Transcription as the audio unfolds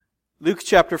Luke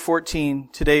chapter 14.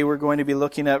 Today we're going to be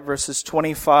looking at verses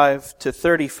 25 to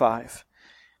 35.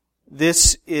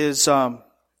 This is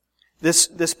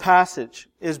this passage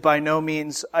is by no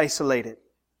means isolated.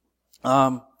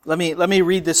 Let me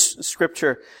read this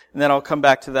scripture and then I'll come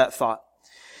back to that thought.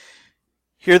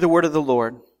 Hear the word of the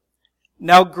Lord.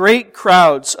 Now great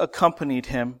crowds accompanied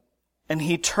him, and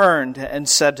he turned and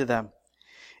said to them,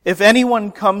 "If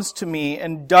anyone comes to me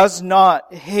and does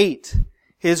not hate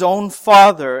his own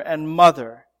father and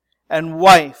mother, and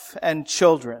wife and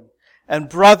children, and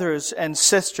brothers and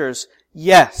sisters,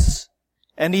 yes,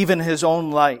 and even his own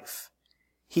life,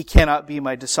 he cannot be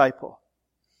my disciple.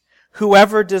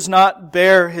 Whoever does not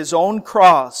bear his own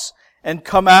cross and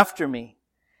come after me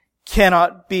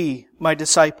cannot be my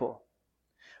disciple.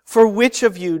 For which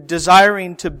of you,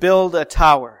 desiring to build a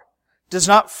tower, does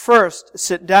not first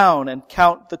sit down and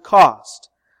count the cost,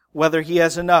 whether he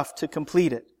has enough to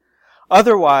complete it?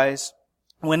 Otherwise,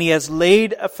 when he has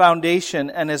laid a foundation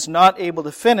and is not able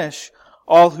to finish,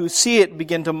 all who see it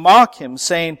begin to mock him,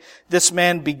 saying, 'This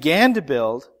man began to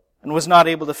build and was not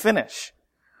able to finish.'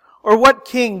 Or what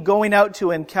king going out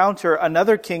to encounter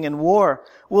another king in war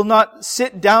will not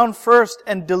sit down first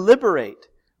and deliberate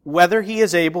whether he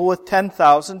is able with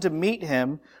 10,000 to meet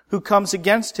him who comes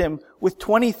against him with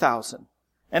 20,000?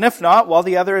 And if not, while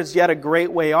the other is yet a great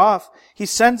way off, he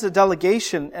sends a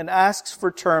delegation and asks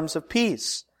for terms of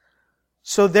peace.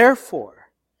 So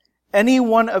therefore, any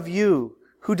one of you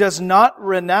who does not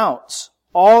renounce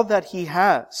all that he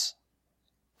has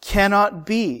cannot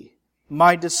be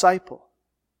my disciple.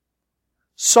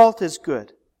 Salt is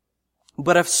good,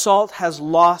 but if salt has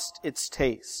lost its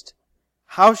taste,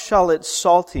 how shall its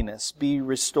saltiness be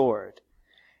restored?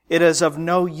 It is of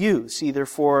no use either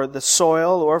for the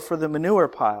soil or for the manure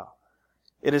pile.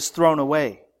 It is thrown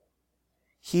away.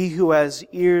 He who has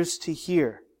ears to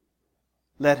hear,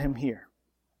 let him hear."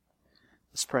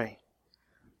 Let's pray.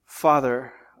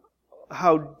 Father,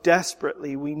 how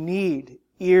desperately we need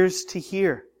ears to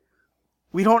hear.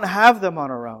 We don't have them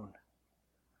on our own.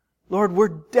 Lord, we're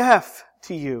deaf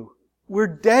to you. We're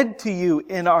dead to you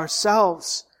in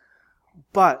ourselves.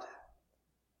 But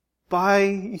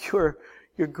by your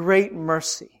great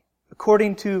mercy,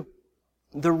 according to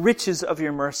the riches of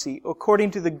your mercy, according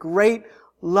to the great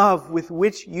love with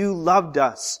which you loved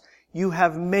us, you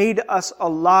have made us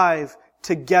alive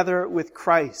together with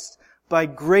Christ. By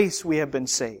grace we have been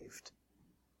saved.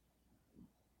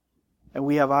 And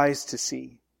we have eyes to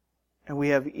see, and we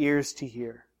have ears to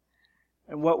hear.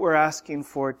 And what we're asking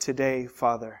for today,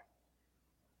 Father,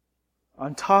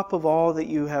 on top of all that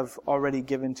you have already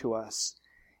given to us,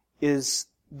 is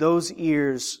those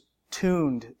ears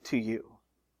tuned to you.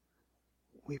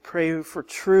 We pray for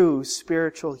true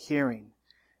spiritual hearing.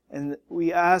 And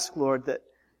we ask, Lord, that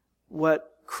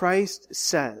what Christ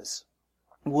says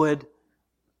would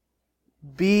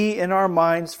be in our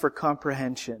minds for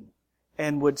comprehension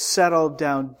and would settle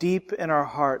down deep in our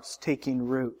hearts, taking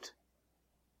root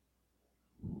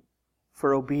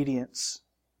for obedience,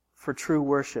 for true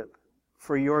worship,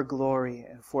 for your glory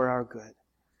and for our good.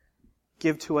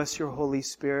 Give to us your Holy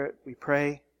Spirit, we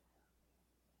pray.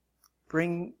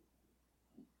 Bring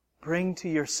to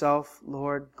yourself,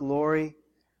 Lord, glory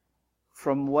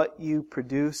from what you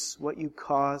produce, what you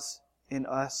cause in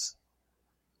us.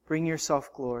 Bring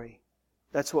yourself glory.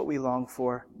 That's what we long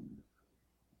for.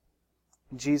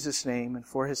 In Jesus' name and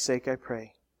for His sake I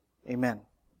pray. Amen.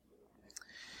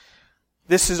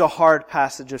 This is a hard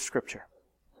passage of Scripture.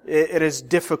 It is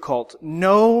difficult.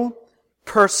 No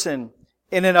person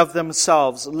in and of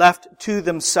themselves, left to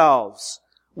themselves,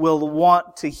 will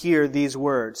want to hear these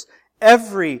words.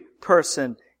 Every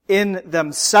person in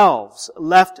themselves,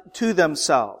 left to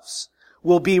themselves,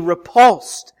 will be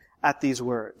repulsed at these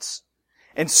words.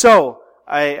 And so,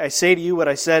 I say to you what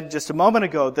I said just a moment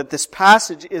ago, that this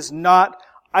passage is not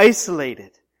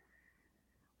isolated.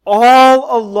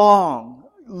 All along,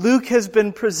 Luke has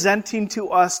been presenting to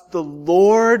us the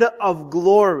Lord of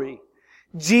glory,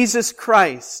 Jesus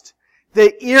Christ,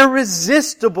 the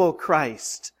irresistible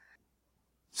Christ,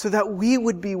 so that we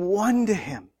would be one to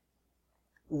Him,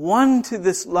 one to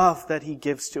this love that He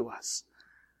gives to us,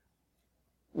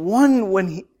 one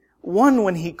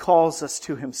when He calls us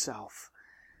to Himself,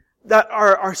 that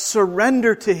our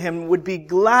surrender to Him would be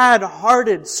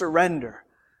glad-hearted surrender.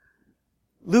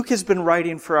 Luke has been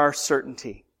writing for our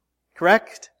certainty,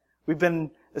 correct? We've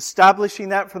been establishing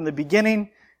that from the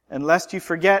beginning. And lest you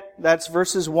forget, that's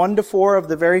verses 1 to 4 of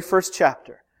the very first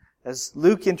chapter. As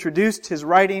Luke introduced his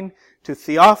writing to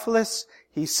Theophilus,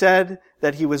 he said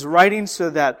that he was writing so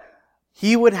that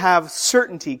he would have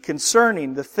certainty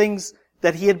concerning the things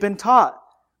that he had been taught.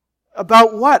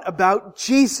 About what? About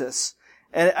Jesus.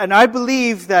 And I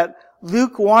believe that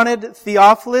Luke wanted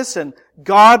Theophilus, and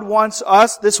God wants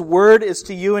us, this word is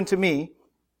to you and to me,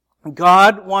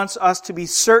 God wants us to be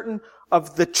certain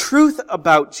of the truth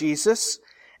about Jesus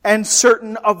and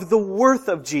certain of the worth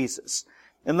of Jesus.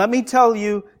 And let me tell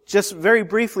you just very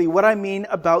briefly what I mean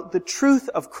about the truth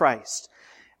of Christ.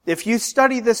 If you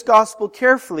study this gospel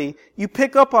carefully, you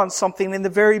pick up on something in the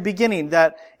very beginning,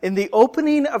 that in the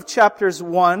opening of chapters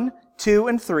 1, 2,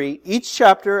 and 3, each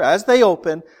chapter, as they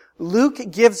open,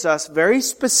 Luke gives us very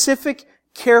specific,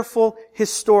 careful,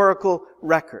 historical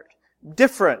record.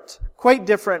 Different, quite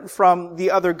different from the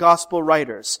other gospel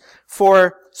writers.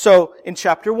 So in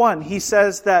chapter 1, he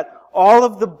says that all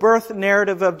of the birth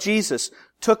narrative of Jesus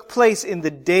took place in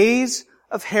the days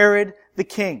of Herod the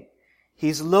king.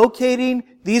 He's locating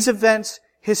these events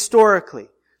historically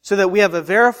so that we have a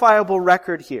verifiable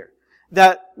record here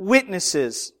that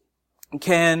witnesses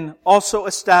can also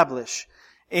establish.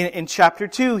 In chapter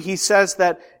 2, he says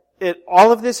that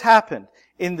all of this happened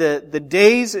in the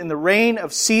days, in the reign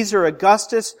of Caesar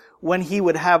Augustus, when he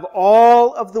would have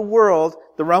all of the world,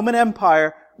 the Roman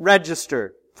Empire,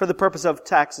 registered for the purpose of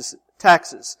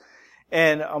taxes.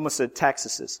 And I almost said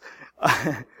taxes.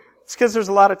 It's because there's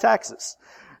a lot of taxes.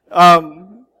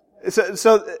 And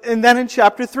then in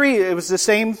chapter 3, it was the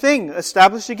same thing,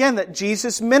 established again, that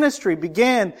Jesus' ministry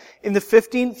began in the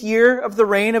 15th year of the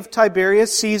reign of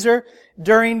Tiberius Caesar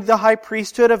during the high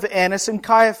priesthood of Annas and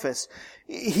Caiaphas.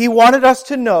 He wanted us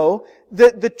to know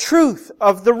the truth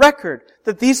of the record,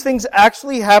 that these things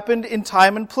actually happened in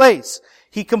time and place.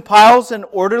 He compiles an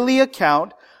orderly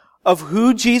account of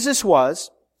who Jesus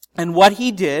was, and what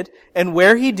he did, and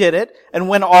where he did it, and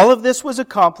when all of this was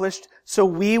accomplished, so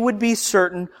we would be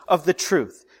certain of the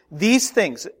truth. These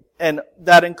things, and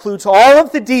that includes all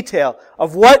of the detail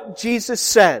of what Jesus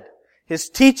said, his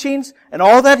teachings, and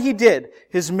all that he did,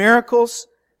 his miracles,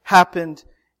 happened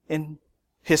in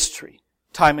history,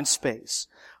 time and space.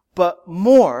 But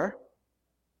more,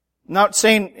 not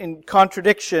saying in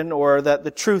contradiction or that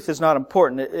the truth is not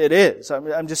important, it is.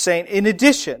 I'm just saying, in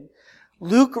addition,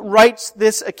 Luke writes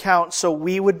this account so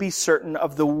we would be certain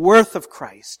of the worth of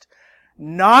Christ.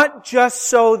 Not just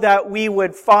so that we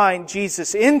would find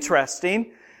Jesus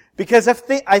interesting, because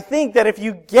I think that if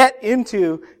you get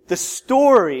into the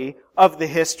story of the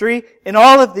history, in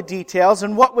all of the details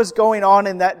and what was going on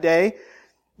in that day,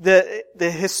 the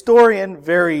historian,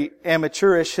 very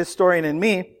amateurish historian in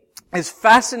me, is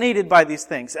fascinated by these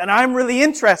things. And I'm really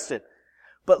interested.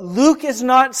 But Luke is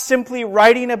not simply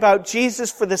writing about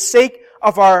Jesus for the sake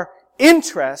of our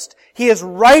interest. He is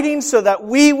writing so that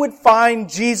we would find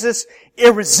Jesus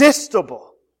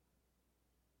irresistible.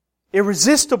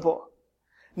 Irresistible.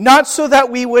 Not so that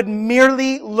we would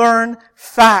merely learn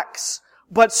facts,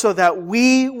 but so that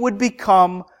we would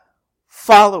become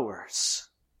followers.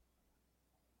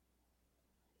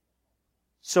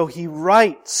 So he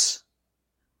writes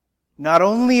not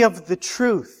only of the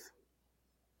truth,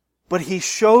 but he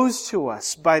shows to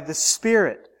us by the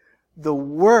Spirit the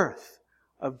worth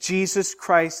of Jesus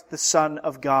Christ, the Son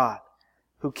of God,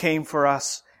 who came for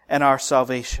us and our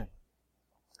salvation.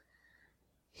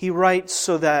 He writes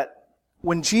so that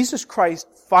when Jesus Christ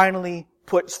finally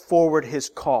puts forward his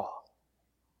call,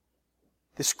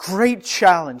 this great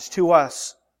challenge to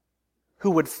us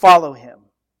who would follow him,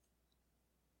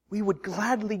 we would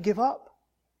gladly give up.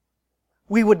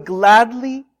 We would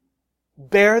gladly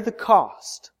bear the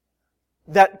cost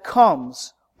that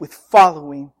comes with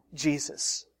following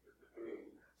Jesus.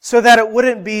 So that it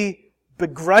wouldn't be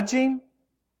begrudging,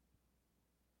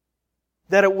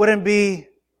 that it wouldn't be,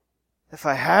 if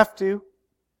I have to,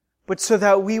 but so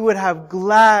that we would have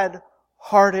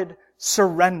glad-hearted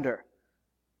surrender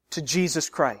to Jesus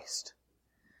Christ.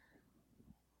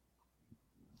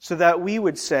 So that we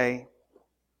would say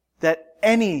that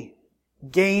any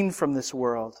gain from this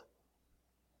world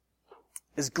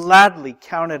is gladly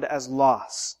counted as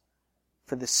loss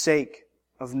for the sake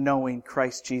of knowing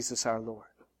Christ Jesus our Lord.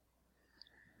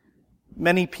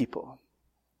 Many people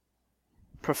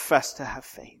profess to have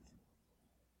faith.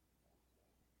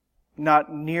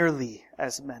 Not nearly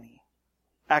as many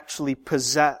actually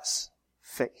possess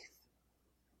faith.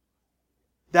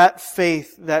 That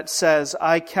faith that says,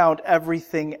 I count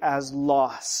everything as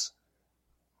loss.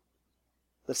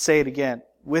 Let's say it again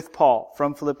with Paul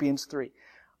from Philippians 3.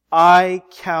 I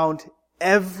count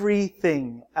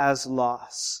everything as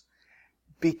loss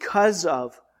because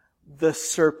of the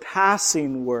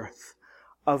surpassing worth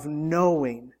of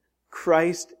knowing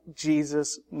Christ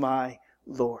Jesus my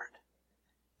Lord.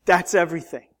 That's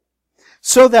everything.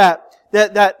 So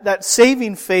that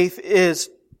saving faith is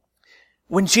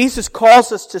when Jesus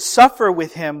calls us to suffer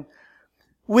with him,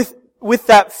 with with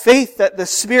that faith that the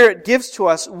Spirit gives to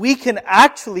us, we can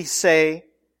actually say,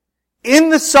 in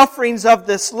the sufferings of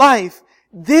this life,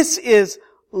 this is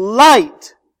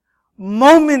light,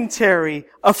 momentary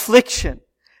affliction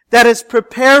that is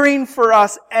preparing for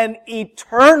us an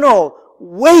eternal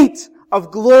weight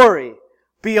of glory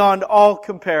beyond all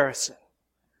comparison.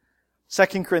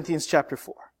 2 Corinthians chapter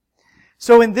 4.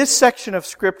 So in this section of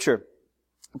Scripture,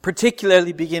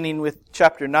 particularly beginning with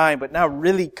chapter 9, but now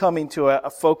really coming to a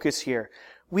focus here,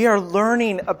 we are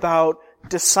learning about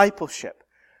discipleship,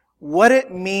 what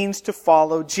it means to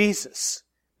follow Jesus,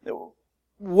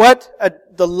 what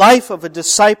the life of a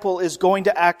disciple is going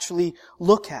to actually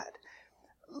look at.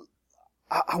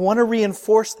 I want to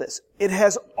reinforce this. It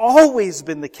has always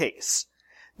been the case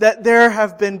that there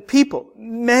have been people,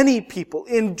 many people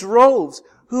in droves,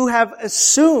 who have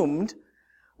assumed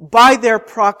by their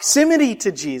proximity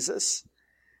to Jesus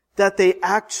that they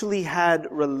actually had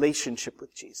relationship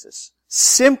with Jesus.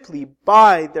 Simply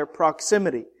by their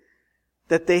proximity,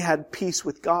 that they had peace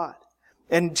with God.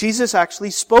 And Jesus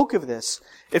actually spoke of this.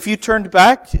 If you turned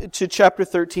back to chapter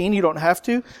 13, you don't have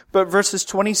to, but verses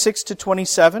 26 to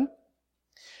 27,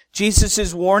 Jesus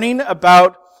is warning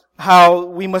about how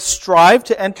we must strive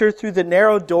to enter through the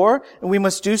narrow door, and we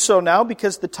must do so now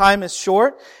because the time is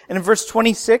short. And in verse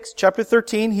 26, chapter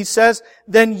 13, he says,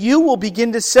 "Then you will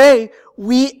begin to say,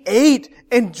 'We ate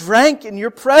and drank in your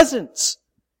presence,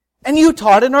 and you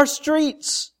taught in our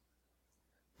streets.'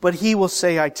 But he will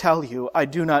say, 'I tell you, I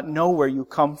do not know where you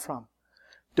come from.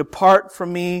 Depart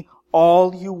from me,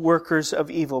 all you workers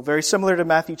of evil." Very similar to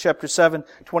Matthew chapter 7,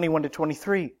 21 to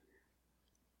 23.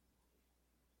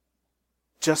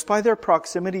 Just by their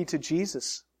proximity to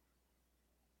Jesus,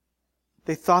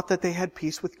 they thought that they had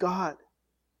peace with God.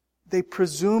 They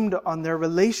presumed on their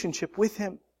relationship with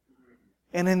Him.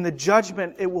 And in the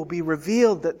judgment, it will be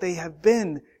revealed that they have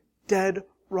been dead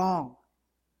wrong.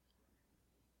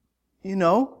 You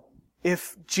know,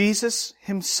 if Jesus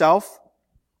Himself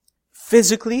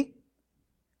physically,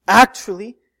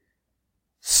 actually,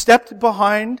 stepped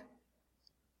behind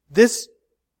this,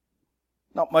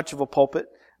 not much of a pulpit,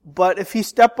 but if He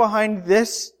stepped behind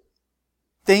this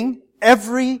thing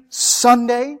every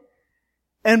Sunday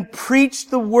and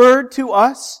preached the Word to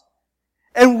us,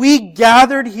 and we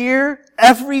gathered here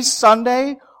every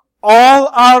Sunday all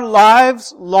our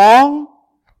lives long,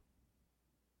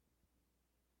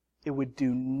 it would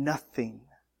do nothing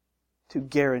to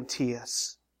guarantee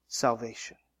us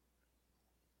salvation.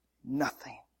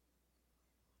 Nothing.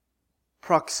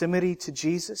 Proximity to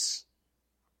Jesus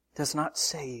does not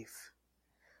save.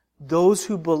 Those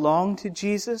who belong to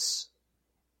Jesus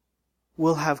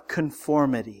will have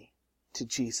conformity to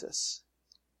Jesus.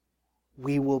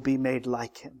 We will be made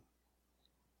like Him.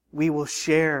 We will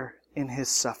share in His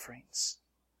sufferings.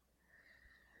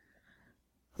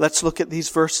 Let's look at these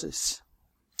verses.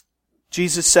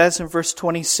 Jesus says in verse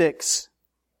 26,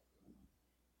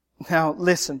 now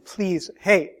listen, please,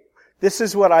 hey, this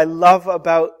is what I love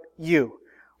about you.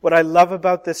 What I love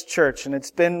about this church, and it's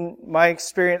been my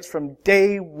experience from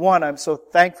day one. I'm so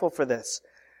thankful for this.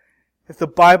 If the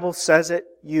Bible says it,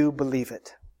 you believe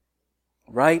it.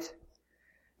 Right?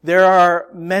 There are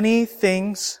many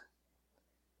things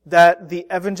that the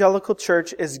evangelical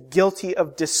church is guilty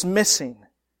of dismissing,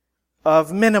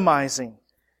 of minimizing.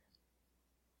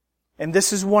 And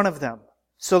this is one of them.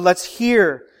 So let's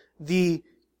hear the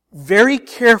very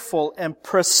careful and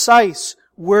precise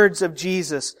words of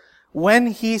Jesus when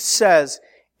He says,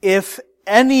 "If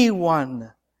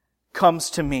anyone comes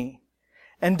to me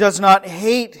and does not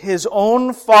hate his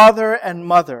own father and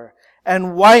mother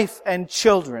and wife and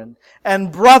children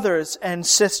and brothers and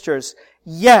sisters,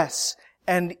 yes,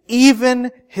 and even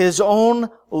his own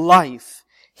life,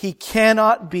 he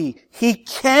cannot be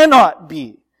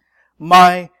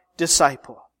my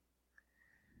disciple."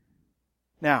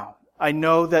 Now, I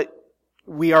know that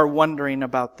we are wondering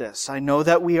about this. I know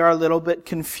that we are a little bit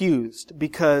confused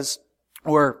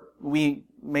or we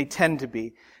may tend to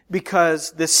be,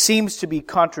 because this seems to be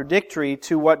contradictory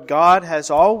to what God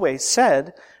has always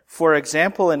said. For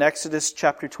example, in Exodus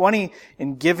chapter 20,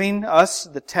 in giving us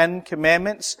the 10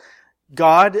 Commandments,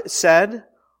 God said,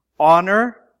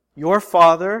 "Honor your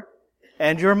father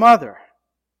and your mother."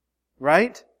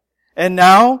 Right? And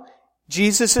now,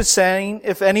 Jesus is saying,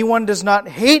 if anyone does not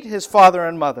hate his father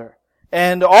and mother,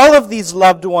 and all of these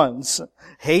loved ones,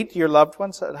 hate your loved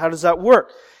ones? How does that work?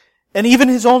 And even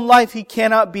his own life, he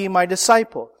cannot be my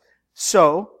disciple.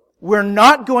 So, we're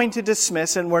not going to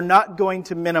dismiss and we're not going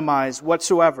to minimize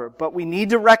whatsoever, but we need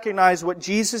to recognize what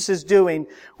Jesus is doing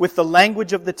with the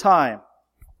language of the time.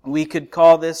 We could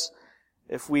call this,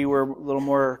 if we were a little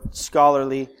more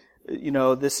scholarly,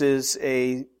 this is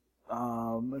a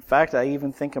In fact, I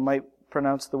even think I might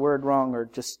pronounce the word wrong or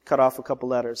just cut off a couple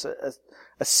letters.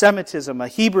 A Semitism, a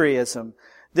Hebraism.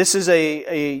 This is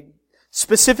a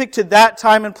specific to that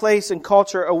time and place and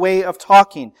culture, a way of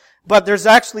talking. But there's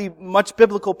actually much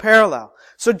biblical parallel.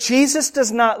 So Jesus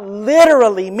does not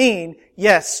literally mean,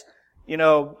 yes,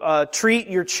 treat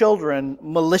your children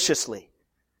maliciously.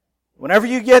 Whenever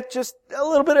you get just a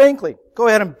little bit of inkling, go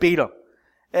ahead and beat them.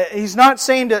 He's not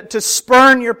saying to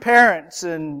spurn your parents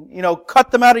and,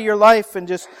 cut them out of your life and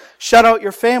just shut out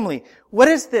your family. What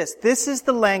is this? This is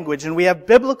the language, and we have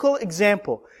biblical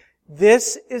example.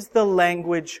 This is the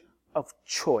language of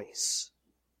choice.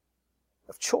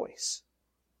 Of choice.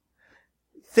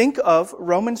 Think of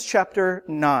Romans chapter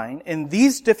 9 in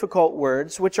these difficult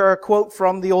words, which are a quote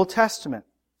from the Old Testament,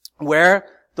 where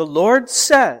the Lord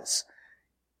says,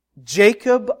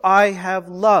 Jacob I have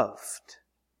loved,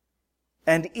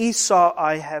 and Esau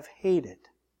I have hated.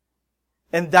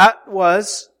 And that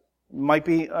might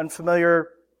be unfamiliar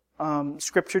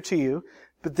scripture to you,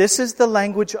 but this is the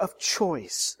language of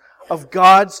choice, of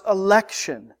God's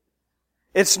election.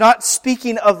 It's not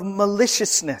speaking of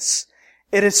maliciousness.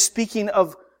 It is speaking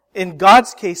of, in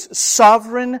God's case,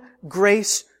 sovereign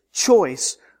grace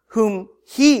choice, whom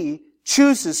He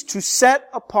chooses to set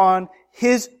upon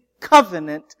His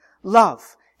covenant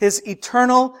love, His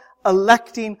eternal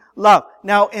electing love.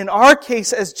 Now, in our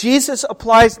case, as Jesus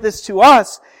applies this to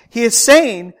us, He is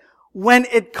saying, when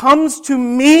it comes to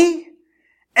me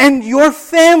and your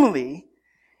family,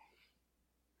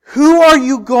 who are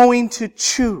you going to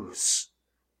choose?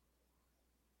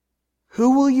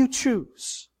 Who will you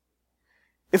choose?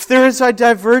 If there is a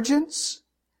divergence,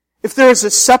 if there is a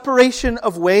separation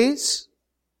of ways,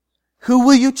 who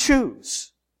will you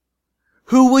choose?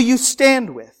 Who will you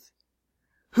stand with?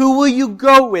 Who will you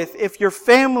go with if your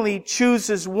family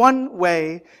chooses one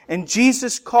way and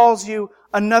Jesus calls you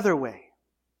another way?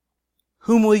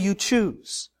 Whom will you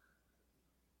choose?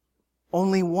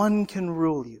 Only one can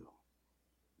rule you.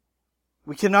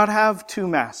 We cannot have two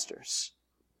masters.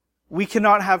 We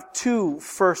cannot have two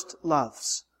first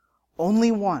loves.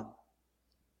 Only one.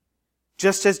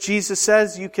 Just as Jesus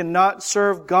says, you cannot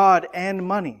serve God and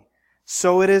money.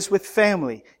 So it is with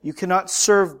family. You cannot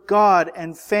serve God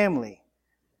and family.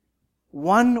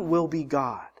 One will be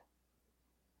God.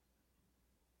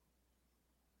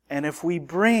 And if we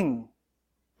bring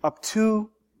up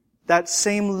to that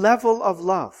same level of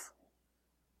love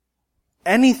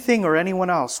anything or anyone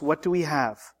else, what do we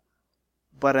have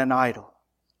but an idol?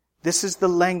 This is the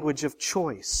language of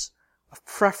choice, of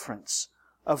preference,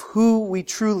 of who we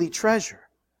truly treasure.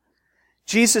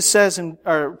 Jesus says,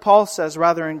 Paul says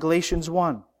rather in Galatians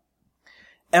 1,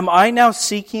 am I now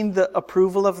seeking the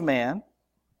approval of man?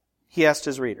 He asked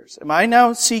his readers, am I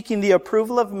now seeking the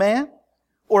approval of man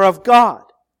or of God?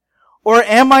 Or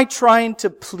am I trying to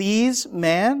please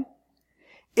man?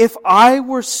 If I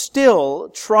were still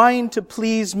trying to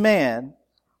please man,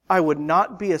 I would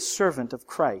not be a servant of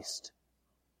Christ.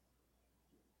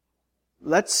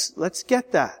 Let's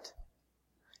get that.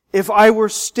 If I were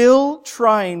still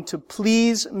trying to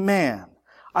please man,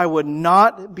 I would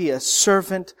not be a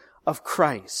servant of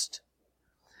Christ.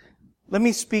 Let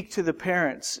me speak to the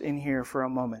parents in here for a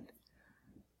moment.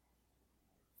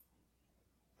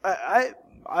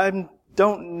 I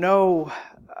don't know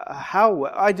how.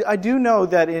 I do know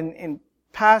that in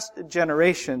past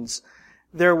generations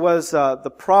there was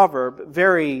the proverb,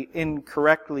 very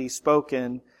incorrectly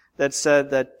spoken, that said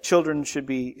that children should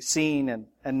be seen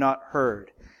and not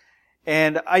heard.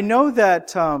 And I know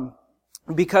that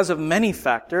because of many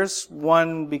factors,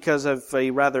 one because of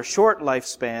a rather short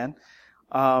lifespan,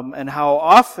 and how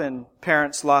often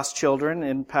parents lost children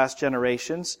in past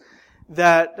generations,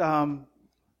 that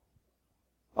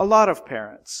a lot of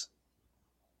parents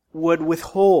would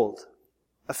withhold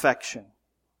affection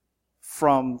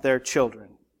from their children.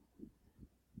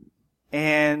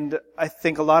 And I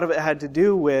think a lot of it had to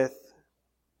do with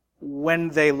when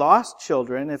they lost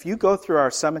children. If you go through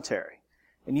our cemetery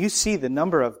and you see the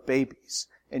number of babies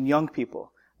and young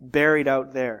people buried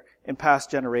out there in past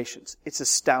generations, it's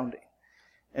astounding.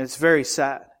 And it's very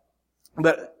sad.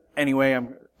 But anyway, I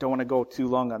don't want to go too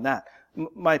long on that.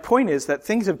 My point is that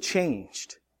things have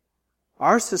changed.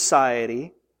 Our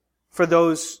society, for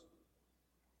those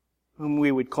whom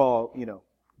we would call,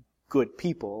 good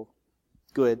people,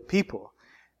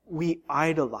 we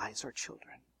idolize our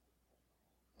children.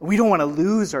 We don't want to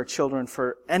lose our children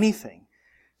for anything.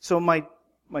 So my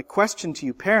question to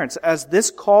you parents, as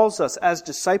this calls us as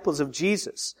disciples of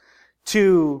Jesus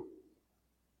to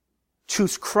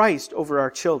choose Christ over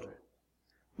our children,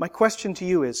 my question to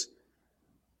you is,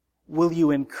 will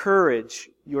you encourage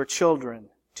your children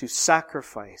to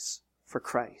sacrifice for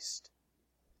Christ.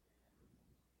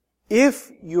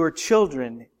 If your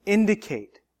children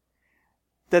indicate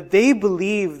that they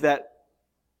believe that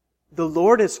the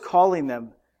Lord is calling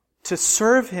them to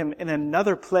serve Him in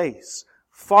another place,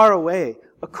 far away,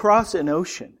 across an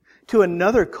ocean, to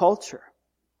another culture,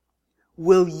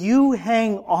 will you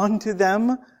hang on to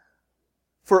them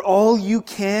for all you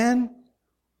can?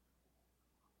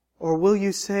 Or will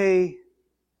you say,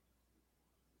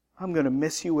 I'm going to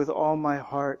miss you with all my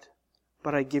heart,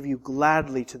 but I give you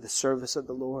gladly to the service of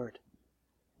the Lord?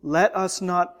 Let us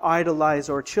not idolize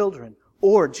our children.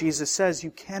 Or, Jesus says,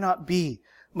 you cannot be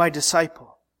my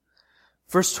disciple.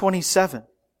 Verse 27,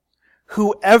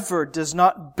 whoever does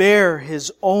not bear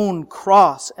his own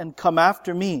cross and come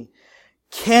after me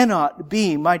cannot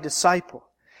be my disciple.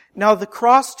 Now, the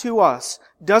cross to us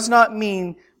does not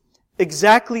mean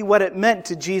exactly what it meant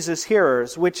to Jesus'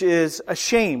 hearers, which is a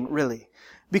shame, really.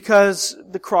 Because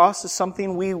the cross is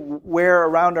something we wear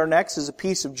around our necks as a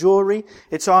piece of jewelry.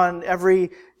 It's on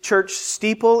every church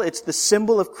steeple. It's the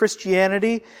symbol of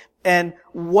Christianity. And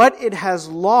what it has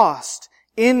lost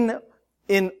in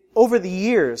over the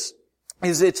years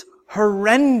is its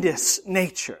horrendous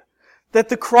nature. That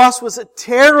the cross was a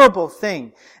terrible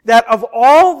thing. That of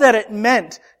all that it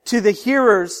meant to the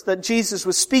hearers that Jesus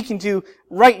was speaking to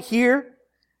right here,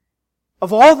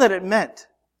 of all that it meant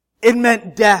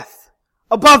death.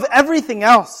 Above everything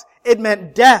else, it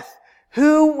meant death.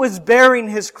 Who was bearing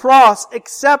His cross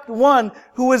except one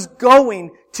who was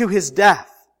going to His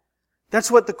death?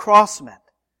 That's what the cross meant.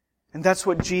 And that's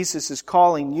what Jesus is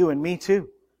calling you and me to.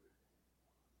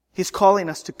 He's calling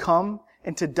us to come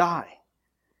and to die.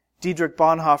 Dietrich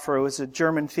Bonhoeffer, who was a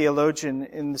German theologian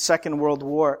in the Second World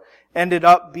War, ended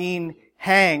up being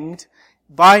hanged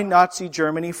by Nazi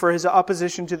Germany for his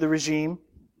opposition to the regime.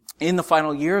 In the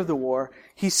final year of the war,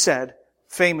 he said,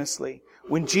 famously,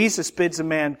 when Jesus bids a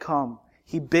man come,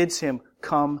 He bids him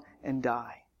come and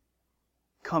die.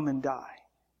 Come and die.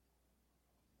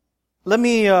 Let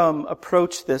me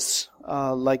approach this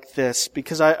like this,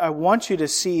 because I want you to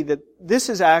see that this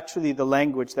is actually the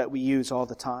language that we use all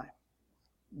the time.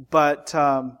 But,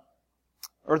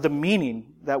 or the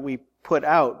meaning that we put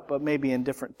out, but maybe in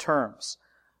different terms.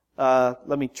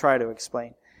 Let me try to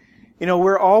explain. You know,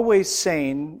 we're always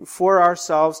saying for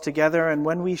ourselves together and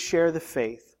when we share the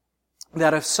faith,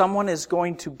 that if someone is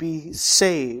going to be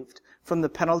saved from the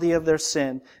penalty of their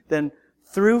sin, then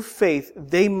through faith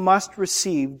they must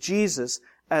receive Jesus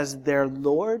as their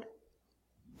Lord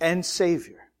and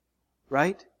Savior.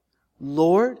 Right?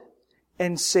 Lord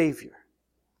and Savior.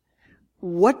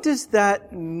 What does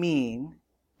that mean?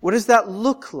 What does that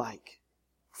look like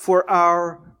for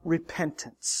our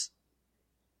repentance?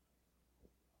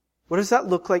 What does that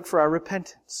look like for our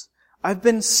repentance? I've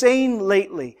been saying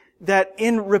lately that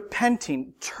in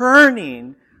repenting,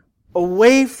 turning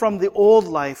away from the old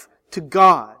life to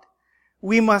God,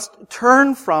 we must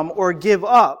turn from or give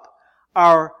up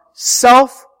our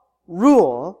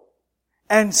self-rule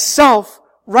and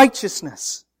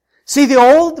self-righteousness. See, the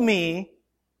old me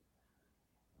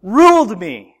ruled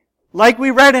me. Like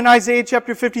we read in Isaiah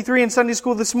chapter 53 in Sunday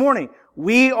school this morning.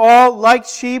 We all, like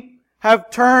sheep, have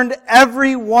turned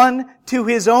every one to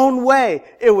his own way.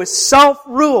 It was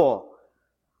self-rule.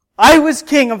 I was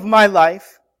king of my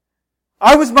life.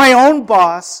 I was my own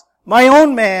boss, my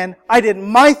own man. I did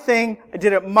my thing. I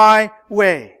did it my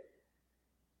way.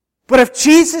 But if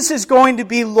Jesus is going to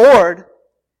be Lord,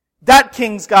 that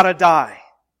king's got to die.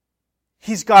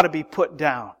 He's got to be put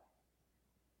down.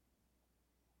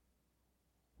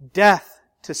 Death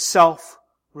to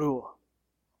self-rule.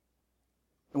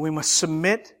 And we must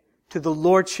submit to the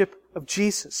lordship of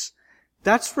Jesus.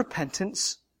 That's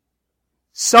repentance.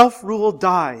 Self-rule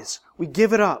dies. We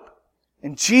give it up.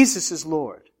 And Jesus is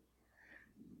Lord.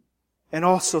 And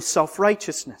also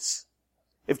self-righteousness.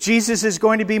 If Jesus is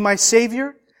going to be my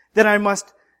Savior, then I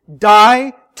must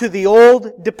die to the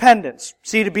old dependence.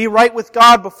 See, to be right with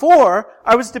God before,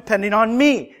 I was depending on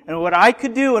me and what I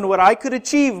could do and what I could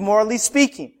achieve, morally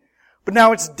speaking. But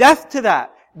now it's death to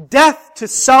that. Death to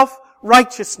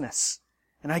self-righteousness.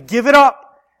 And I give it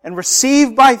up and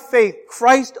receive by faith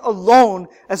Christ alone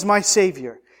as my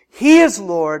Savior. He is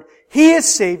Lord. He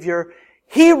is Savior.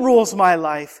 He rules my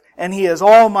life, and He is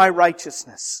all my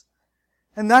righteousness.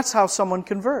 And that's how someone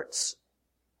converts.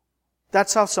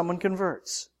 That's how someone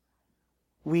converts.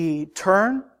 We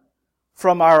turn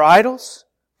from our idols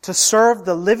to serve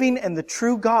the living and the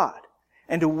true God,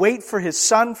 and to wait for His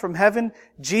Son from heaven,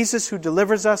 Jesus, who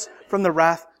delivers us from the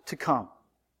wrath to come.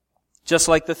 Just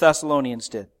like the Thessalonians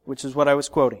did, which is what I was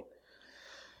quoting.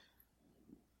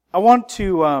 I want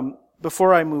to,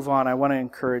 before I move on, I want to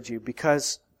encourage you,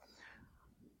 because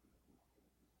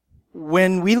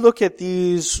when we look at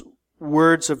these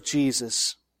words of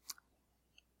Jesus,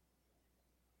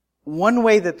 one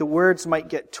way that the words might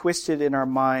get twisted in our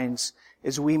minds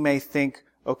is we may think,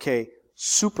 okay,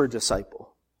 super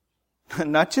disciple.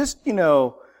 Not just,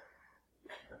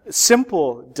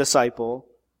 simple disciple,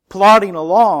 plodding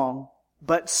along,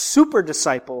 but super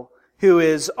disciple who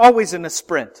is always in a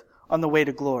sprint on the way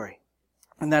to glory.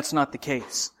 And that's not the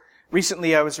case.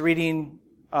 Recently I was reading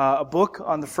a book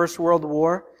on the First World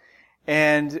War,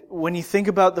 and when you think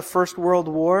about the First World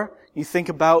War, you think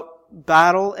about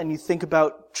battle and you think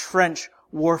about trench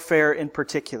warfare in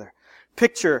particular.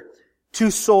 Picture two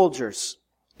soldiers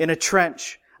in a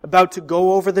trench about to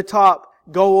go over the top,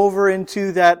 go over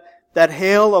into that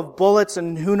hail of bullets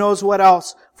and who knows what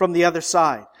else from the other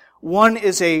side. One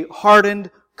is a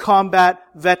hardened combat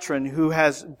veteran who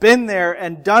has been there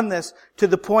and done this to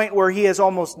the point where he is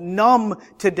almost numb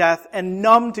to death and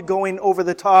numb to going over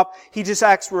the top. He just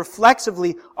acts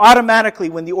reflexively, automatically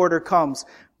when the order comes.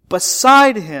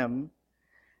 Beside him,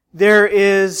 there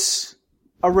is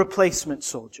a replacement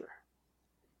soldier.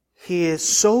 He is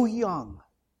so young.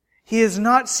 He has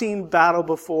not seen battle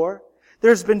before.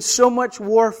 There's been so much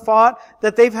war fought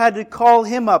that they've had to call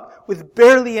him up with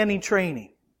barely any training.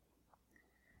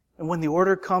 And when the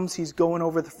order comes, he's going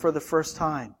over for the first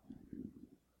time.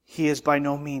 He is by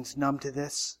no means numb to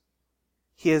this.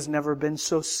 He has never been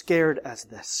so scared as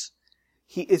this.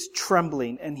 He is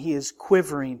trembling and he is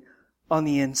quivering on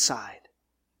the inside.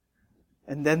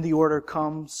 And then the order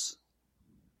comes,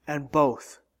 and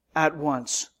both at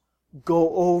once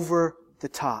go over the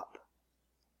top.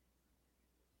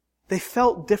 They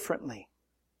felt differently.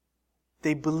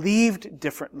 They believed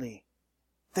differently.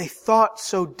 They thought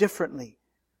so differently.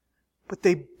 But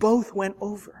they both went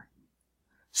over.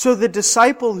 So the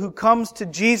disciple who comes to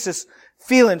Jesus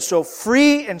feeling so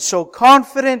free and so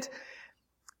confident,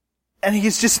 and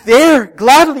he's just there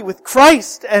gladly with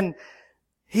Christ, and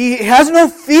he has no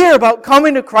fear about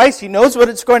coming to Christ. He knows what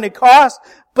it's going to cost,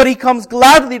 but he comes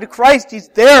gladly to Christ. He's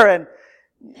there, and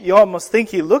you almost think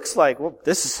he looks like, well,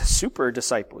 this is a super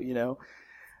disciple,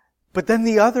 But then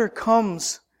the other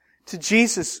comes to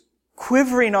Jesus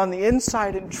quivering on the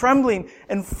inside and trembling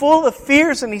and full of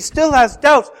fears, and he still has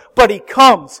doubts, but he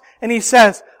comes and he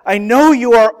says, I know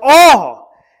you are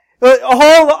all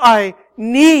I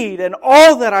need and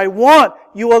all that I want.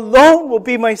 You alone will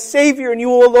be my Savior and you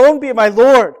will alone be my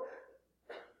Lord.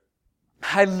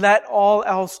 I let all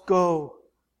else go.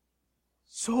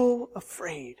 So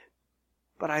afraid,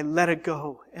 but I let it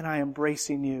go and I am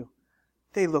embracing you.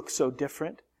 They look so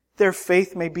different. Their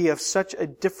faith may be of such a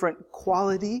different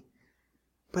quality,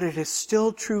 but it is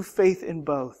still true faith in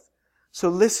both. So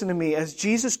listen to me. As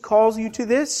Jesus calls you to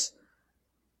this,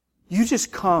 you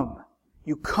just come.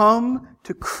 You come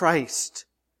to Christ.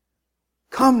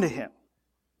 Come to Him.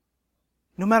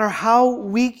 No matter how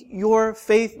weak your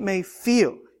faith may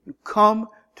feel, you come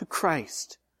to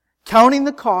Christ. Counting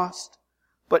the cost,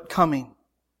 but coming.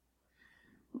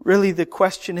 Really, the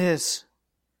question is,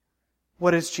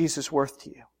 what is Jesus worth to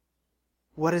you?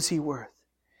 What is He worth?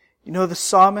 The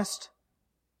psalmist,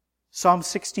 Psalm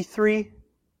 63,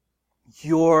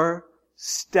 your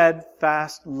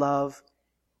steadfast love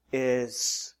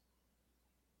is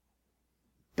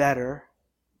better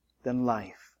than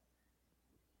life.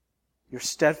 Your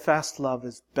steadfast love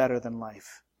is better than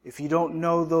life. If you don't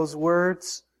know those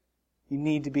words, you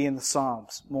need to be in the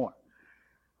Psalms more.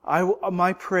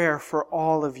 My prayer for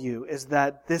all of you is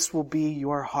that this will be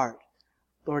your heart.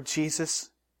 Lord Jesus,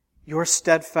 your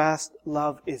steadfast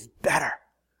love is better.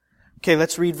 Okay,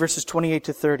 let's read verses 28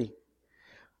 to 30.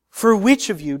 For which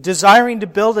of you, desiring to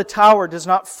build a tower, does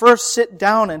not first sit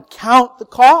down and count the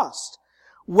cost,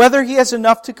 whether he has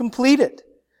enough to complete it?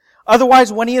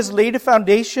 Otherwise, when he has laid a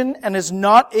foundation and is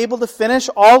not able to finish,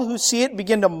 all who see it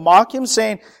begin to mock him,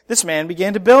 saying, this man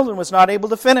began to build and was not able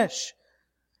to finish.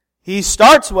 He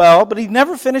starts well, but he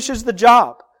never finishes the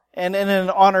job. And in an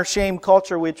honor-shame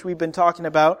culture, which we've been talking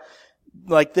about,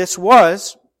 like this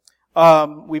was,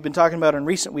 we've been talking about in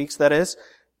recent weeks, that is,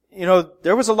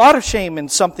 there was a lot of shame in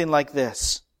something like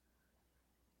this.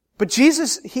 But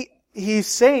Jesus, He's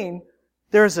saying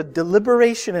there is a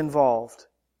deliberation involved.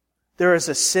 There is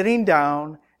a sitting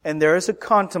down and there is a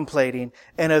contemplating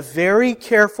and a very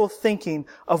careful thinking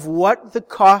of what the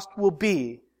cost will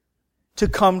be to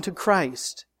come to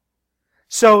Christ.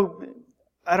 So,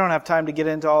 I don't have time to get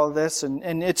into all of this,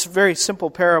 and it's a very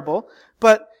simple parable,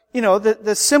 but,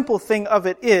 the simple thing of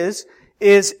it is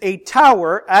a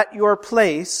tower at your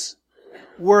place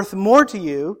worth more to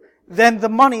you than the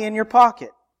money in your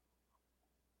pocket?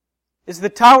 Is the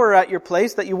tower at your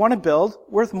place that you want to build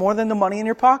worth more than the money in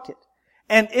your pocket?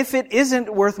 And if it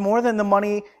isn't worth more than the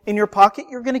money in your pocket,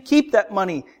 you're going to keep that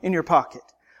money in your pocket.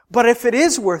 But if it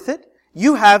is worth it,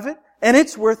 you have it, and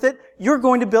it's worth it, you're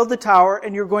going to build the tower,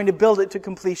 and you're going to build it to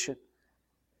completion.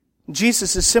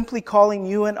 Jesus is simply calling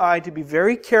you and I to be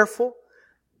very careful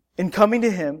in coming to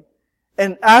Him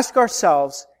and ask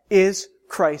ourselves, is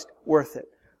Christ worth it?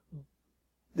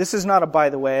 This is not a by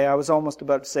the way. I was almost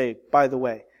about to say by the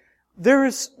way.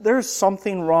 There's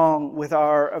something wrong with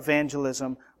our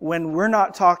evangelism when we're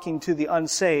not talking to the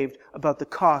unsaved about the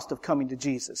cost of coming to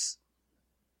Jesus.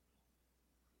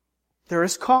 There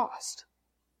is cost.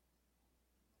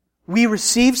 We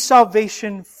receive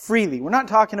salvation freely. We're not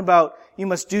talking about you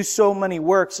must do so many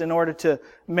works in order to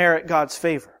merit God's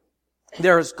favor.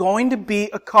 There is going to be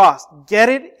a cost. Get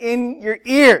it in your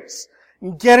ears.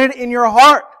 Get it in your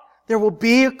heart. There will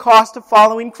be a cost of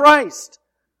following Christ.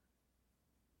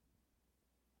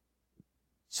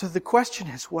 So the question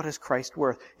is, what is Christ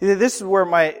worth? This is where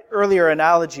my earlier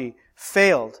analogy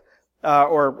failed,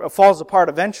 or falls apart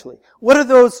eventually. What are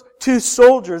those two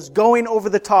soldiers going over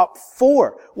the top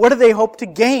for? What do they hope to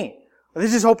gain? They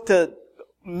just hope to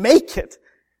make it.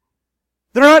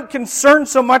 They're not concerned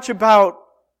so much about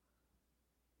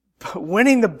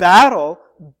winning the battle,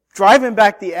 driving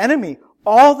back the enemy.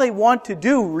 All they want to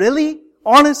do, really,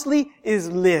 honestly, is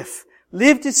live.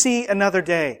 Live to see another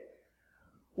day.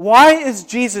 Why is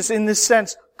Jesus, in this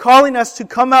sense, calling us to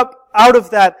come up out of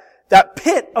that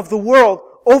pit of the world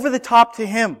over the top to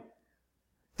Him?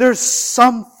 There's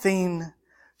someone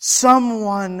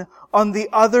on the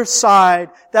other side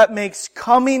that makes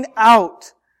coming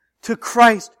out to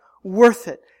Christ worth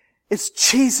it. It's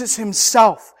Jesus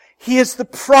Himself. He is the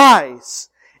prize.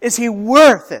 Is He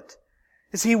worth it?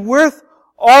 Is He worth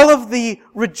all of the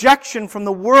rejection from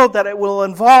the world that it will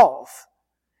involve?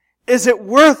 Is it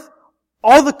worth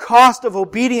all the cost of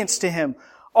obedience to Him?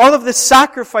 All of the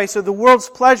sacrifice of the world's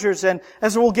pleasures and,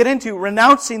 as we'll get into,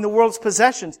 renouncing the world's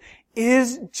possessions?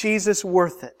 Is Jesus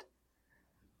worth it?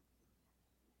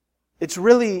 It's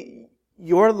really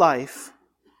your life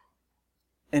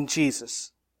and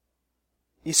Jesus.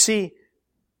 You see,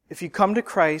 if you come to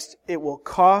Christ, it will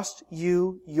cost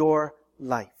you your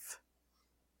life.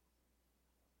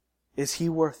 Is He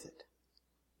worth it?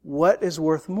 What is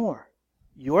worth more?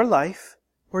 Your life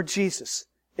or Jesus?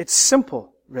 It's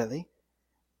simple, really,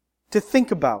 to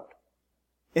think about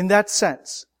in that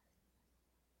sense.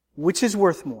 Which is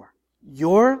worth more?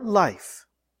 Your life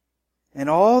and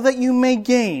all that you may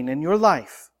gain in your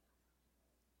life,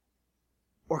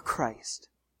 or Christ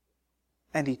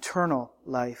and eternal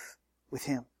life with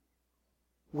Him?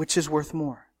 Which is worth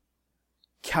more?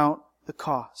 Count the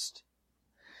cost.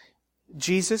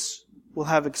 Jesus will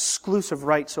have exclusive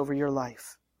rights over your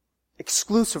life.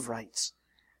 Exclusive rights.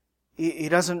 He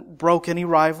doesn't broke any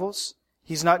rivals.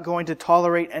 He's not going to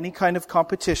tolerate any kind of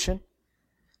competition.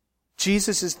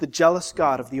 Jesus is the jealous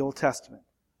God of the Old Testament.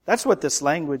 That's what this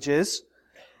language is.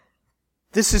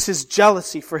 This is His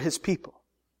jealousy for His people.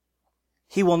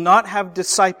 He will not have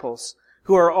disciples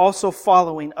who are also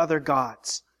following other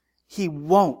gods. He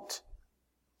won't.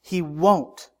 He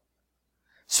won't.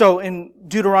 So in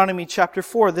Deuteronomy chapter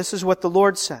 4, this is what the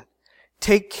Lord said.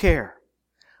 Take care,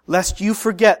 lest you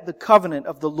forget the covenant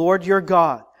of the Lord your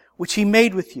God, which He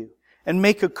made with you, and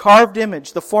make a carved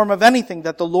image, the form of anything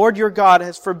that the Lord your God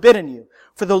has forbidden you.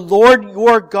 For the Lord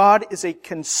your God is a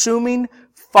consuming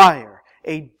fire,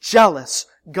 a jealous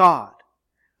God.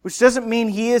 Which doesn't mean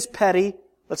He is petty.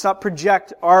 Let's not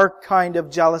project our kind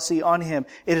of jealousy on Him.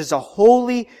 It is a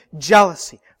holy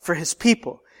jealousy for His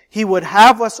people. He would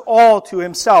have us all to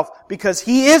Himself because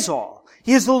He is all.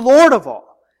 He is the Lord of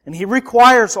all. And He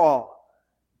requires all.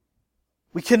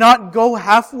 We cannot go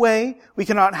halfway. We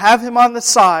cannot have Him on the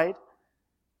side.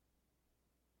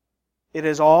 It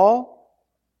is all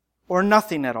or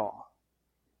nothing at all.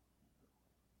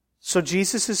 So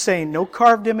Jesus is saying, no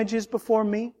carved images before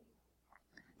me.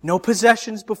 No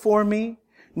possessions before me.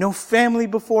 No family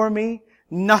before me.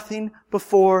 Nothing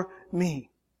before me.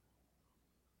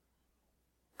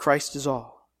 Christ is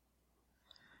all.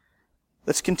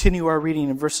 Let's continue our reading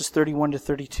in verses 31 to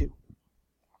 32.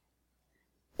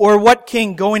 Or what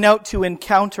king going out to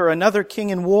encounter another king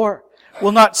in war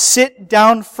will not sit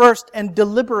down first and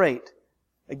deliberate?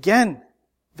 Again,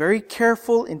 very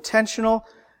careful, intentional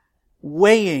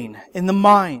weighing in the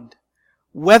mind,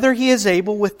 whether he is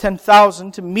able with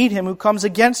 10,000 to meet him who comes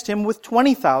against him with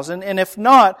 20,000, and if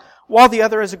not, while the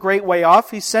other is a great way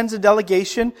off, he sends a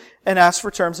delegation and asks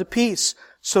for terms of peace.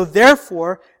 So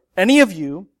therefore, any of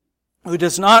you who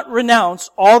does not renounce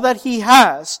all that he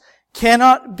has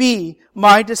cannot be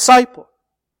my disciple.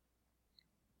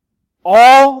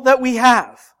 All that we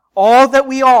have, all that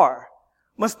we are,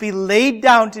 must be laid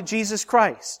down to Jesus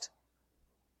Christ.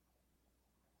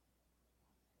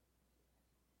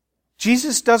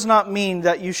 Jesus does not mean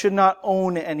that you should not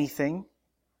own anything.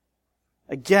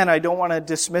 Again, I don't want to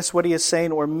dismiss what he is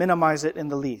saying or minimize it in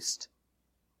the least.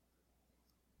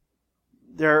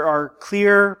 There are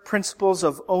clear principles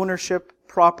of ownership,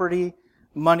 property,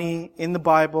 money in the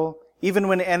Bible. Even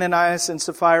when Ananias and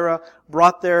Sapphira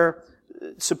brought their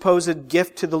supposed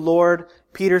gift to the Lord,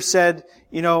 Peter said,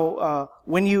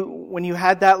 when you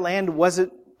had that land,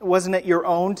 wasn't it your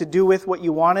own to do with what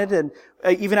you wanted? And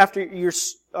even after you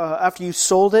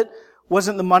sold it,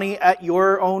 wasn't the money at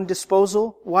your own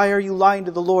disposal? Why are you lying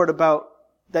to the Lord about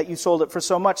that you sold it for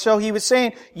so much? So he was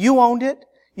saying, you owned it.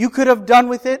 You could have done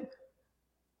with it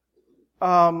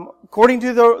according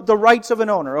to the rights of an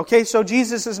owner. Okay, so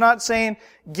Jesus is not saying,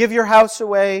 give your house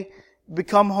away,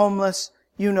 become homeless.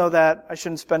 You know that. I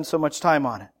shouldn't spend so much time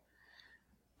on it.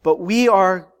 But we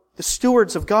are the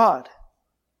stewards of God.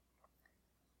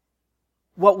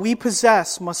 What we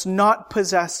possess must not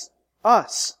possess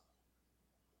us.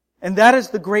 And that is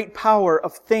the great power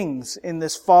of things in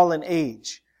this fallen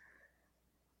age.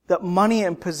 That money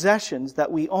and possessions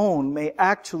that we own may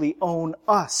actually own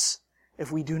us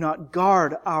if we do not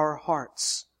guard our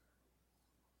hearts.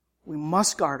 We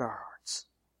must guard our hearts.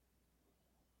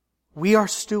 We are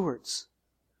stewards.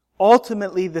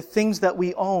 Ultimately, the things that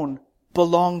we own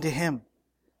belong to Him.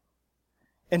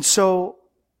 And so,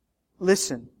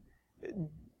 listen,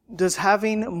 does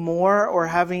having more or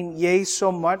having yea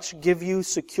so much give you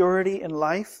security in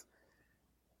life?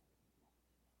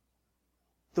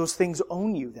 Those things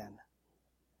own you then.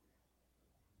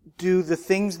 Do the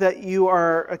things that you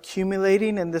are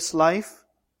accumulating in this life,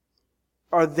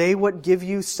 are they what give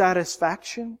you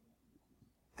satisfaction?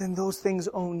 Then those things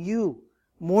own you.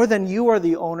 More than you are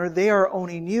the owner, they are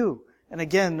owning you. And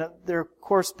again, they're of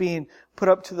course being put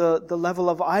up to the level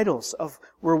of idols, of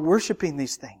we're worshiping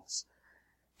these things.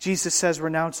 Jesus says,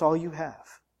 renounce all you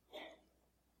have.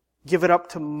 Give it up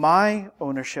to my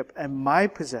ownership and my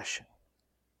possession.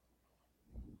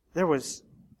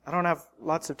 I don't have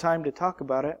lots of time to talk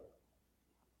about it.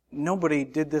 Nobody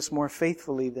did this more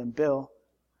faithfully than Bill.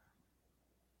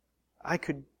 I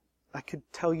could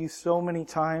tell you so many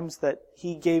times that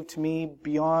he gave to me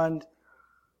beyond.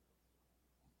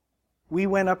 We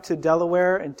went up to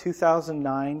Delaware in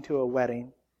 2009 to a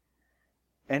wedding.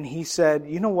 And he said,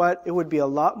 you know what? It would be a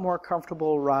lot more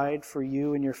comfortable ride for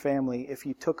you and your family if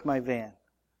you took my van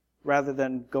rather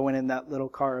than going in that little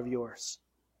car of yours.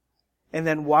 And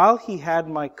then while he had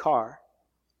my car,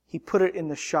 he put it in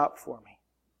the shop for me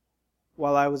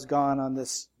while I was gone on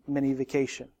this mini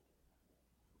vacation.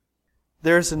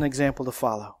 There's an example to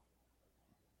follow.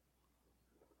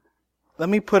 Let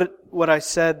me put what I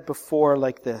said before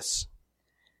like this.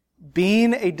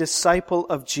 Being a disciple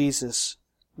of Jesus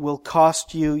will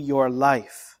cost you your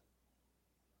life.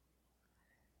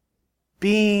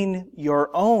 Being your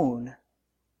own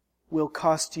will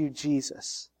cost you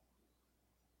Jesus.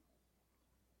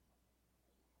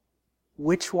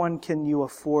 Which one can you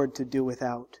afford to do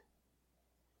without?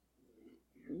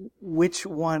 Which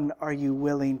one are you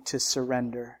willing to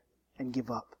surrender and give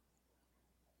up?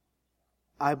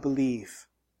 I believe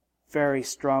very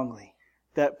strongly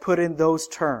that put in those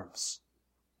terms,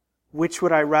 which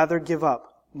would I rather give up?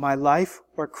 My life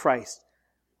or Christ?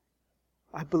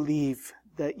 I believe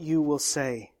that you will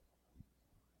say,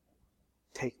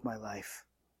 take my life.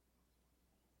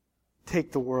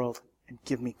 Take the world and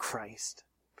give me Christ,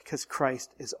 because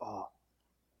Christ is all.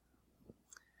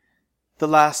 The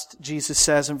last, Jesus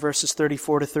says in verses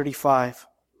 34 to 35,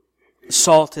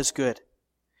 salt is good.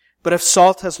 But if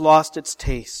salt has lost its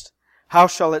taste, how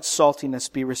shall its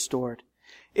saltiness be restored?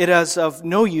 It is of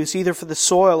no use either for the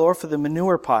soil or for the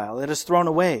manure pile. It is thrown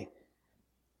away.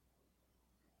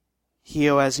 He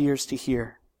who has ears to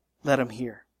hear, let him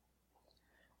hear.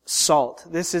 Salt.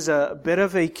 This is a bit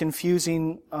of a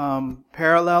confusing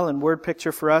parallel and word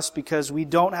picture for us because we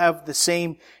don't have the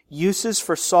same uses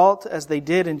for salt as they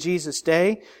did in Jesus'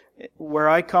 day. Where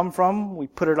I come from, we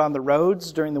put it on the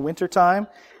roads during the wintertime,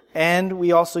 and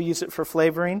we also use it for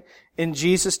flavoring. In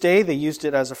Jesus' day, they used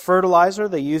it as a fertilizer.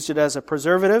 They used it as a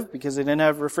preservative because they didn't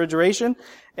have refrigeration.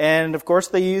 And of course,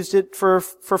 they used it for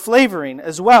flavoring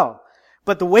as well.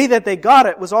 But the way that they got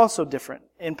it was also different.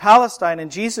 In Palestine,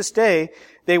 in Jesus' day,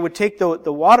 they would take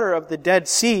the water of the Dead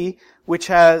Sea, which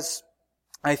has,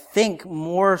 I think,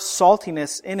 more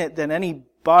saltiness in it than any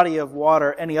body of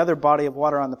water, any other body of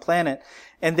water on the planet.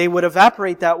 And they would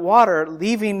evaporate that water,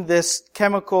 leaving this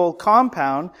chemical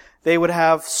compound. They would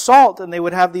have salt, and they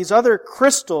would have these other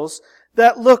crystals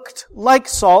that looked like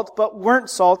salt, but weren't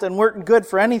salt and weren't good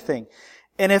for anything.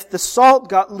 And if the salt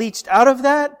got leached out of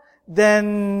that,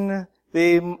 then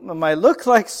they might look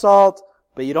like salt,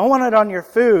 but you don't want it on your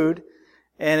food.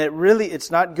 And it's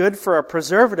not good for a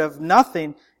preservative,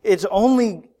 nothing. It's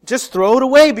only, just throw it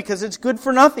away because it's good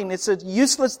for nothing. It's a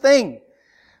useless thing.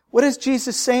 What is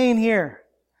Jesus saying here?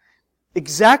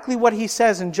 Exactly what He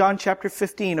says in John chapter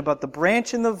 15 about the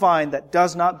branch in the vine that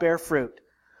does not bear fruit.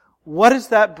 What is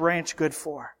that branch good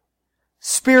for?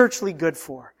 Spiritually good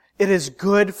for. It is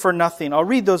good for nothing. I'll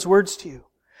read those words to you.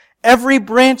 Every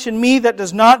branch in me that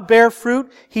does not bear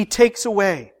fruit, He takes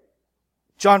away.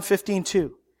 John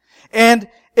 15:2. And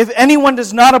if anyone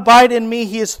does not abide in me,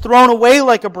 he is thrown away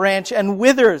like a branch and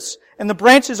withers, and the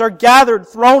branches are gathered,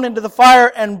 thrown into the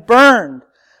fire, and burned.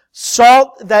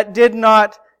 Salt that did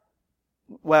not,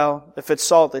 well, if it's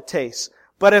salt, it tastes.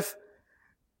 But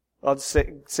I'll just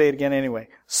say it again anyway.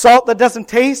 Salt that doesn't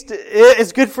taste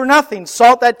is good for nothing.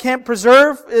 Salt that can't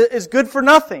preserve is good for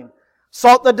nothing.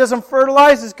 Salt that doesn't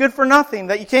fertilize is good for nothing.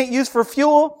 That you can't use for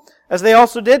fuel, as they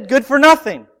also did, good for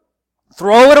nothing.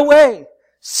 Throw it away.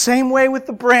 Same way with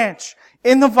the branch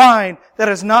in the vine that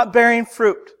is not bearing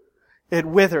fruit. It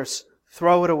withers.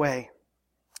 Throw it away.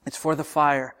 It's for the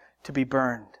fire to be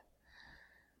burned.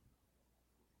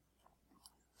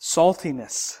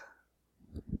 Saltiness.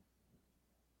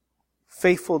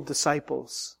 Faithful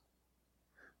disciples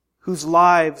whose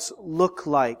lives look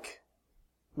like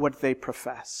what they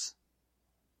profess.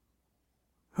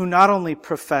 Who not only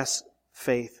profess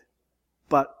faith,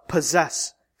 but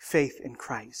possess faith in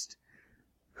Christ.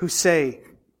 Who say,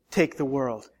 take the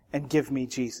world and give me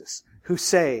Jesus. Who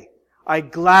say, I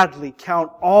gladly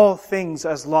count all things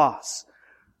as loss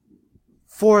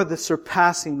for the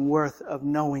surpassing worth of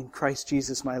knowing Christ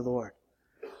Jesus my Lord.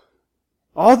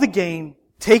 All the gain,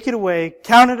 take it away,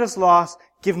 count it as loss,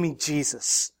 give me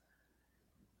Jesus.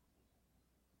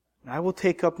 And I will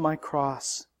take up my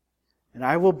cross, and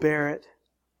I will bear it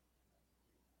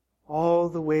all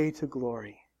the way to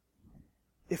glory.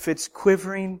 If it's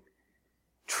quivering,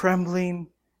 trembling,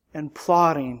 and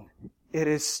plodding, it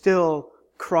is still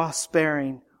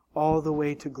cross-bearing all the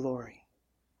way to glory.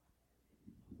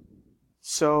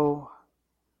 So,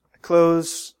 I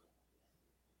close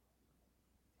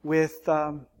with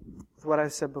what I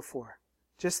said before.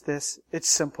 Just this. It's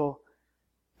simple.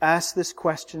 Ask this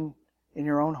question in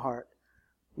your own heart.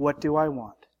 What do I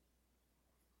want?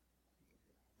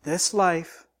 This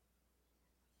life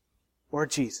or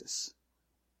Jesus?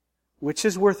 Which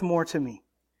is worth more to me?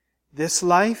 This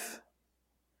life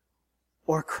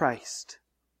or Christ?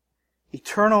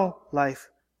 Eternal life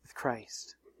with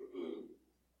Christ.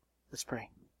 Let's pray.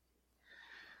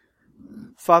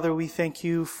 Father, we thank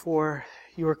You for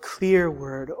Your clear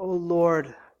word. Oh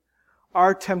Lord,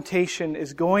 our temptation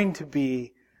is going to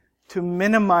be to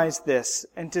minimize this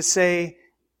and to say,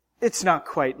 it's not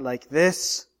quite like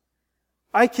this.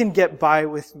 I can get by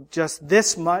with just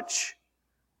this much.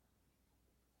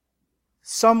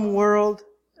 Some world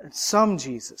and some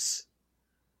Jesus.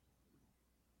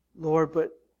 Lord,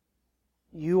 but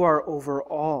You are over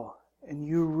all, and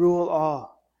You rule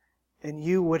all, and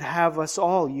You would have us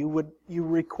all. You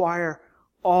require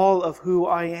all of who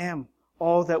I am,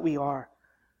 all that we are.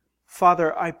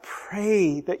 Father, I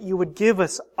pray that You would give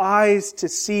us eyes to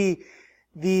see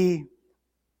the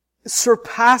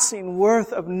surpassing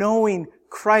worth of knowing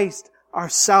Christ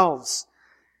ourselves,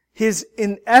 His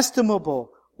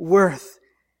inestimable worth,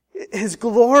 His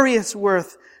glorious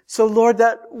worth. So Lord,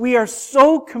 that we are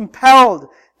so compelled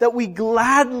that we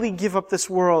gladly give up this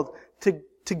world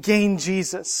to gain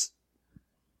Jesus.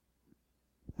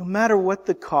 No matter what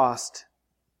the cost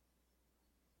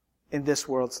in this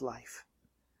world's life.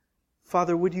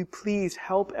 Father, would You please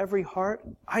help every heart?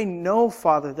 I know,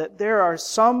 Father, that there are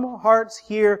some hearts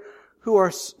here who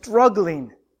are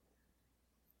struggling,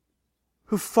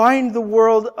 who find the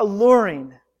world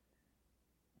alluring,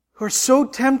 who are so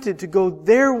tempted to go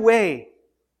their way.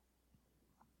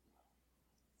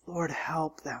 Lord,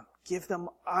 help them. Give them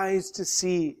eyes to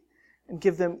see and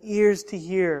give them ears to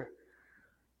hear.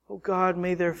 Oh God,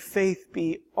 may their faith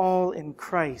be all in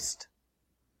Christ.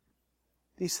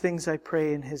 These things I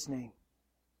pray in His name.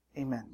 Amen.